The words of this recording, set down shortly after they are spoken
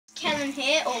Kellen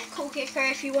here, or Cool Kicker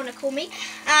if you want to call me,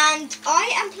 and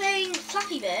I am playing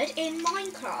Flappy Bird in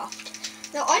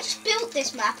Minecraft. Now I just built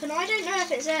this map and I don't know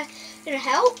if it's going to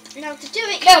help. Now to do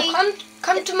it, no, you need,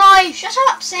 come to my... Shut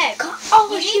up, Seb. Oh,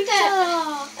 you need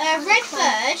the red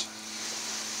bird,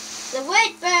 the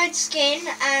red bird skin,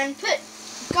 and put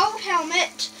gold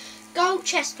helmet, gold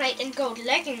chest plate and gold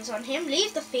leggings on him.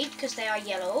 Leave the feet because they are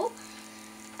yellow.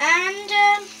 And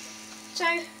so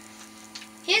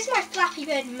here's my Flappy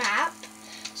Bird map.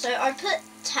 So I put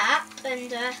tap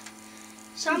and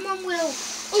someone will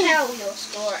tell your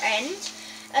score end.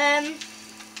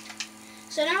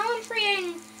 So now I'm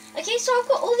freeing. Okay, so I've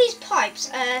got all these pipes.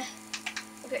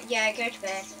 Yeah, go to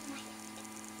bed.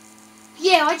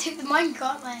 Yeah, I took the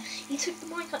minecart there. You took the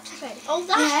minecart to bed. Oh,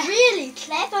 that's really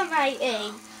clever,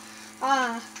 matey.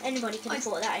 Anybody can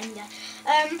afford that anyway.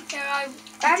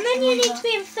 And then you need to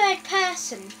be in third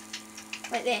person,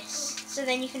 like this. So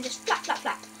then you can just flap, flap,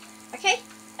 flap. Okay?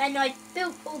 And I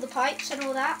built all the pipes and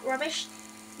all that rubbish.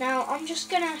 Now I'm just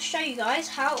gonna show you guys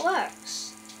how it works.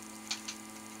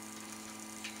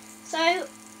 So,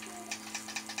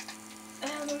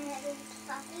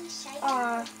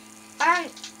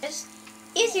 and it's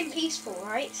easy and peaceful,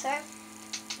 right? So,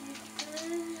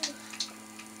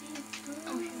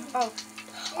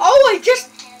 oh, I just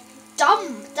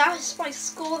dumped. That was my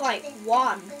score, like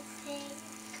 1.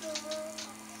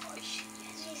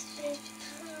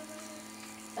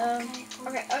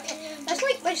 Okay. That's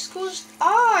like my score's.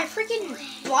 I freaking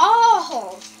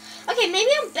balls. Okay, maybe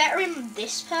I'm better in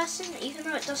this person, even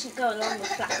though it doesn't go along with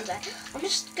Flappy Bird. I'm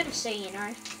just gonna say, you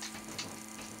know.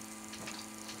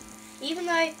 Even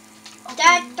though,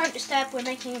 Dad, don't disturb. We're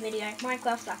making a video.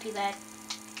 Minecraft Flappy Bird.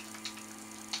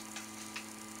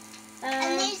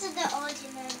 And these are the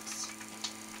ordinance.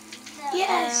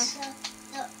 Yes.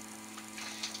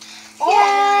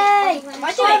 Yay!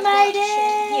 I made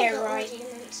it! Yeah, right.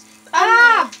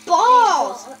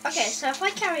 Balls! Okay, so if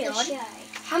I carry on,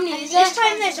 How many is this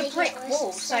there? time there's a brick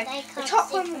wall, so the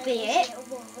top one will be it,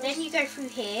 then you go through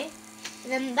here,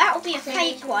 and then that will be a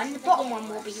fake one, the bottom one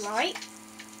will be right.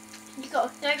 You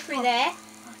got to go through there,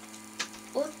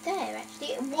 or there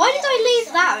actually. Why did I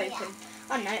leave that open?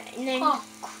 I don't know, and then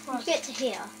you get to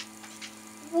here.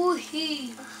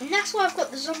 Woohoo! And that's why I've got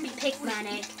the zombie pigman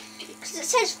egg, because it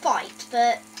says fight,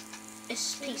 but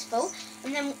it's peaceful.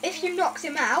 And then if you knock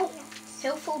him out,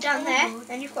 he'll fall down there,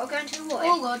 then you've got to go into the water.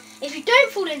 Oh God. If you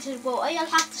don't fall into the water, you'll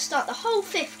have to start the whole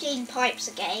 15 pipes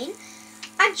again,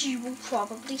 and you will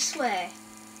probably swear.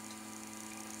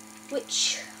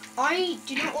 Which, I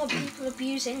do not want people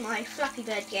abusing my Flappy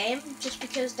Bird game, just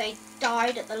because they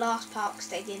died at the last part because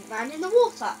they didn't land in the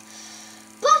water.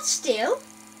 But still,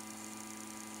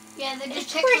 Yeah, they just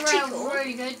it's take the pretty rail cool.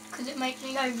 really good because it makes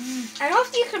me go. And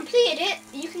after you completed it,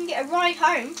 you can get a ride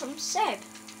home from Seb,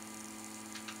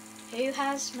 who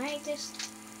has made this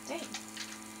thing.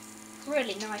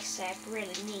 Really nice, Seb.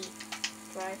 Really neat,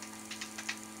 bro.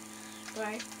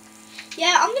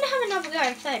 Yeah, I'm gonna have another go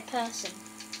in third person.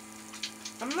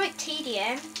 I'm like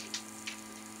TDM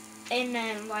in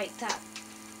like that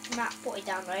map what I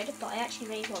downloaded, but I actually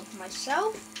made one for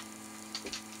myself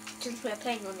since we're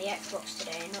playing on the Xbox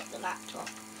today, not the laptop.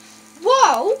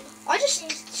 Whoa! I just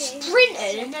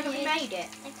sprinted and then I made it.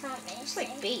 I can't really It's like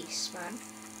see. beast, man.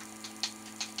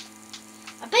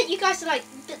 I bet you guys are like,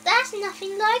 but that's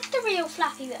nothing like the real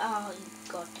Flappy Bird. Oh, you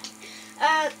goddamn.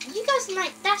 You guys are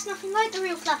like, that's nothing like the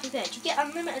real Flappy Bird. You get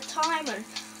unlimited time and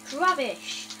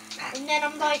rubbish. And then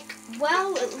I'm like,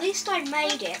 well, at least I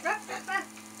made it.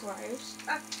 Bros.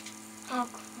 Oh.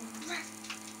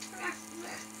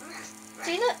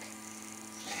 See, look.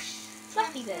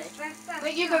 Flappy Bird.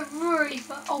 But you go really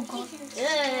fast. Oh God.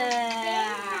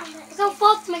 Ugh. Look how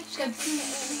fast it makes you go.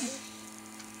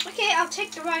 Okay, I'll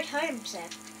take the ride home,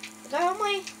 Seb. Go on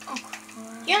my Oh,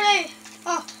 yellow.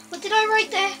 Oh, what did I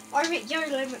write there? I wrote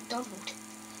YOLO McDonald.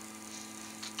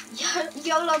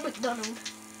 YOLO McDonald.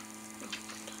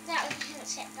 That one can't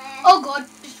sit there. Oh God,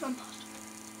 just run past.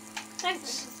 Thanks,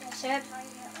 Seb.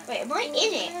 Wait, am I in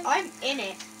it? I'm in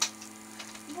it.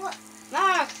 What?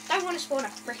 No, don't want to spawn a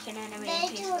freaking enemy.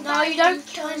 They do a No, you bad don't.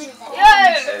 thing because of that.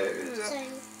 Yo! So,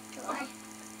 do I.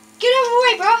 Get out of the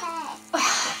way, bro!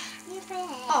 You're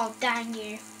bad. Oh, dang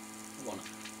you. No.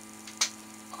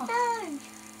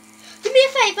 Do me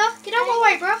a favour. Get out of my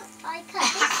way, bro. I cut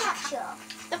this much off.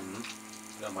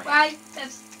 Right,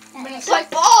 that's. It's like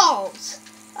balls.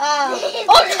 Oh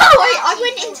no, I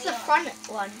went into the front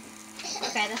one.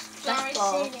 Okay, that's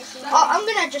balls. Oh, I'm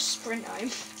gonna just sprint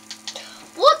home.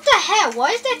 What the hell?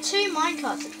 Why is there 2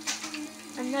 minecarts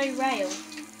and no rail?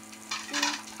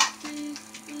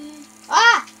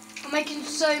 Ah! I'm making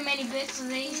so many bits of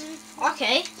these.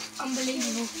 Okay.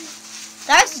 Unbelievable.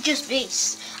 That's just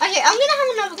beast. Okay, I'm gonna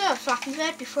have another go at Flappy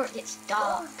Bird before it gets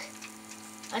dark.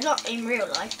 And not in real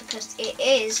life because it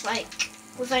is like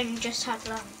we've only just had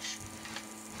lunch.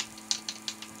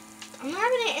 I'm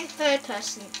having it in third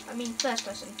person. I mean first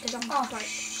person because I'm like.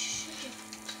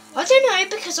 I don't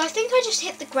know because I think I just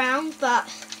hit the ground, but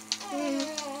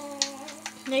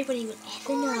nobody would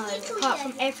ever know apart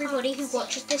from everybody who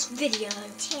watches this video.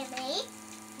 Timmy,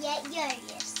 yeah,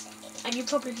 you see. And you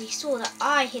probably saw that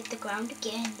I hit the ground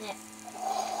again there.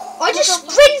 I just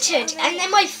sprinted and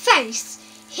then my face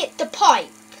hit the pipe.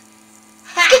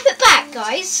 Skip it back,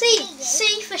 guys.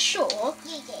 See for sure.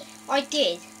 I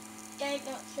did. Don't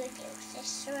knock your little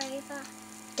sister over.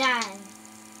 Damn.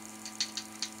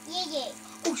 Yeah.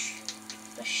 Oosh.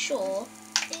 For sure.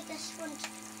 Do this one.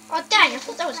 Oh dang, I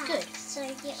thought that was good. So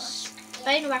get us.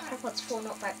 Bane of Aquapods 4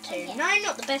 knockback 2. No,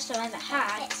 not the best I've ever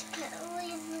had. Let's put all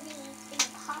of these in a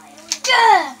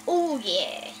pile. Oh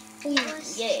yeah. Oh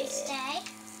Yours yeah. can stay.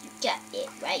 You got it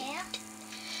right.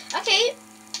 Yeah. Okay.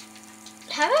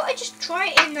 How about I just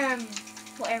try it in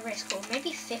whatever it's called?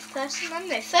 Maybe fifth person? I don't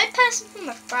know. Third person from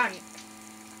the front.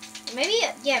 Maybe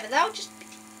yeah, but that'll just be...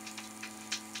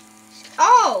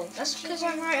 Oh, that's because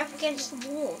I'm right up against the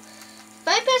wall.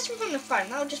 Third person from the front,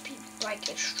 that'll just be like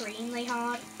extremely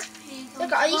hard.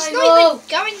 Look, he's not even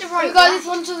going the right We got way. this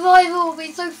on survival, it'll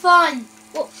be so fun.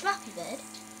 What, Flappy Bird?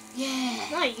 Yeah.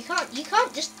 No, you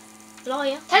can't just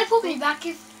fly up. Teleport me back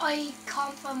if I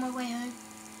can't find my way home.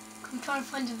 I'm trying to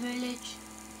find a village.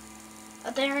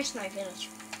 There is no village.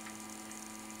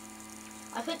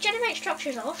 I put generate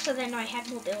structures off so then I had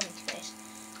more building space.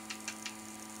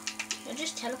 It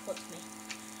just teleports me.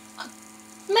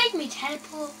 Make me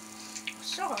teleport.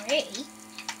 Sorry.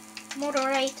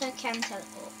 Moderator can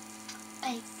teleport.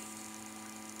 I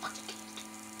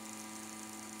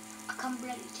can't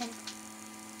bloody teleport.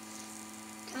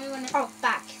 Tell me when Oh,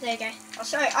 back. There you go. Oh,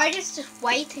 sorry, I just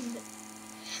waiting.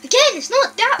 Again, it's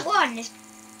not that one. It's...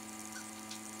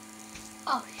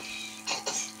 Oh, shit.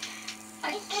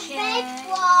 It's the Okay. red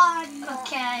one.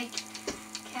 Okay.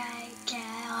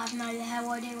 I have no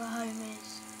idea where home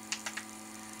is.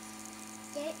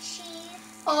 Don't she?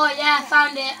 Oh, yeah, I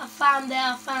found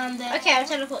it. Okay, I'll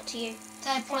teleport to you.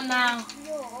 Teleport now.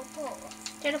 Your ball.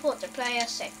 Teleport to player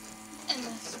 6.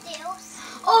 Still.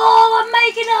 Oh, I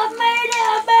made it.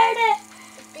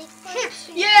 The big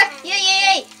one.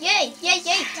 Yay.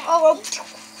 Oh,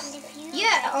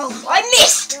 yeah. Oh, I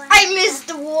missed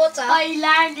the water. I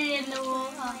landed in the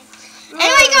water.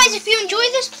 Anyway, guys, if you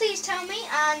enjoyed this, please tell me.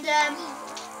 And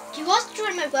if you want to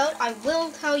join my world, I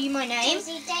will tell you my name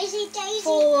Daisy.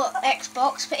 for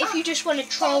Xbox. But if you just want to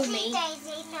troll me,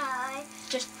 Daisy, no.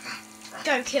 just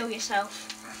go kill yourself.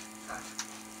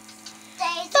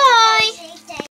 Daisy, Bye. Daisy.